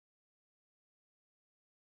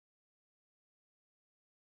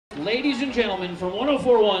ladies and gentlemen, from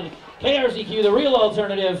 104.1 KRZQ, the real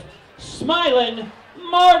alternative, Smilin'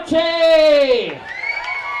 Marty!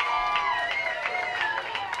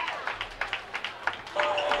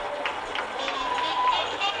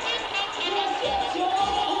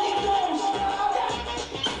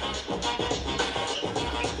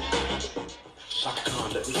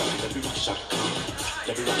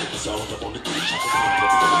 Let me rock it, that's all I wanna do. Shaka Khan,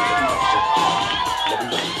 let me rock it, let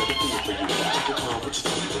me rock it for you. Shaka Khan, what you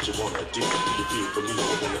tell me what you wanna do? Do you feel for me? I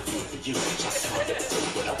wanna feel for you. Shaka Khan, let me tell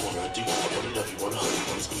you what I wanna do. I wanna love you, wanna hug you,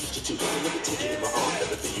 wanna squeeze you too. Let me take it in my arms, let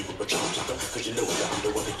me feel you with my charm, Shaka. Cause you know that I'm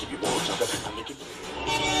the one that keep you warm, Shaka. I make it.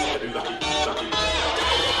 Let me rock it, rock it.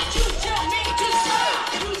 You tell me to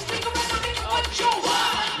stop. You speak around and make what you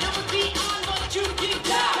want. Never be on, but you get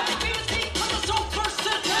down.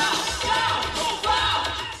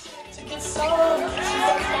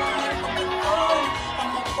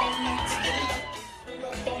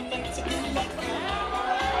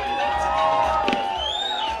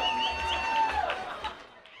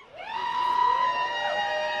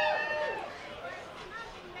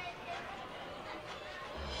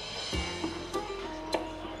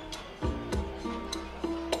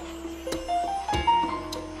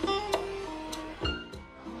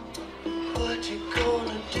 What you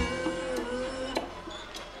gonna do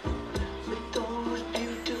with those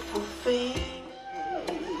beautiful fingers?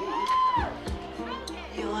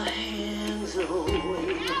 Your hands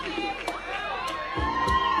away.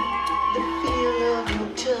 The feel of your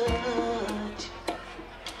touch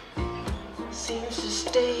seems to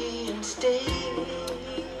stay and stay.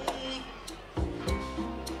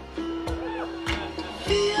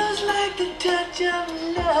 Feels like the touch of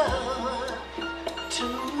love to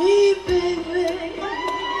me, baby.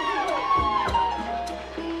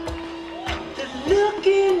 The look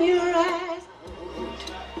in your eyes,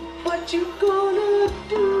 what you gonna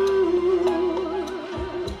do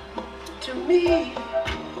to me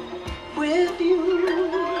with you?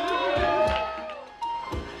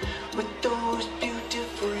 With those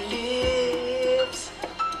beautiful lips,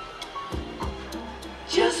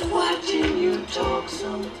 just watching you talk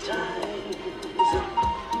sometimes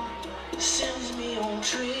sends me on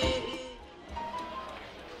trip.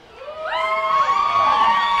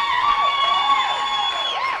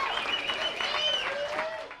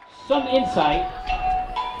 Some insight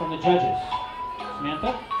from the judges.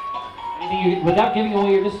 Samantha, anything without giving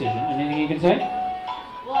away your decision, anything you can say?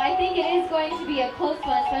 Well, I think it is going to be a close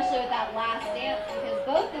one, especially with that last dance, because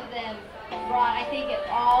both of them brought, I think, it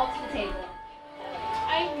all to the table.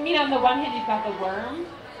 I mean, on the one hand, you've got the worm,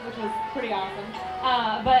 which was pretty awesome.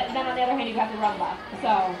 But then on the other hand, you've got the rumba.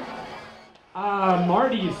 So.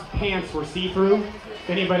 Marty's pants were see-through. If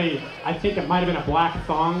anybody, I think it might have been a black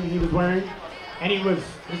thong he was wearing. And his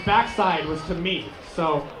backside was to me.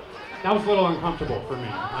 So that was a little uncomfortable for me.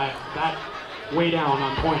 That way down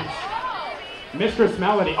on points. Mistress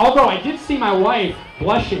Melody, although I did see my wife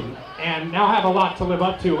blushing and now have a lot to live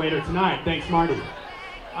up to later tonight. Thanks, Marty.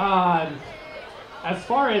 As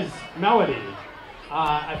far as Melody,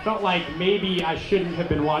 I felt like maybe I shouldn't have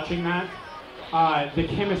been watching that. The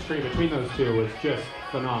chemistry between those two was just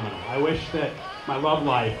phenomenal. I wish that my love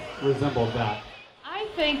life resembled that. I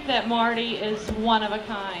think that Marty is one of a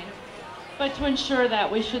kind, but to ensure that,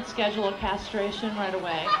 we should schedule a castration right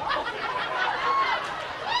away.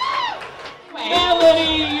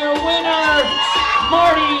 Melody, your winner!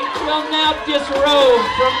 Marty will now disrobe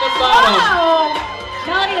from the bottom. Oh!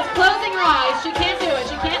 Melody is closing her eyes. She can't do it.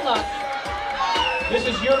 She can't look. This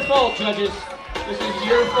is your fault, judges. This is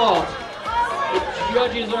your fault. The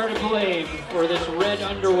judges are to blame for this red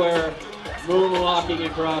underwear moonwalking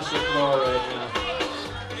across the floor right now.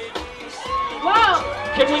 Wow!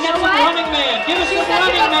 Can we get some running man? Give us some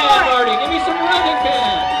running man, Marty. Give me some running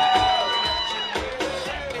man.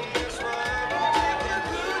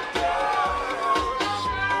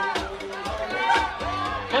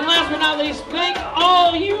 And last but not least, thank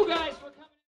all you guys.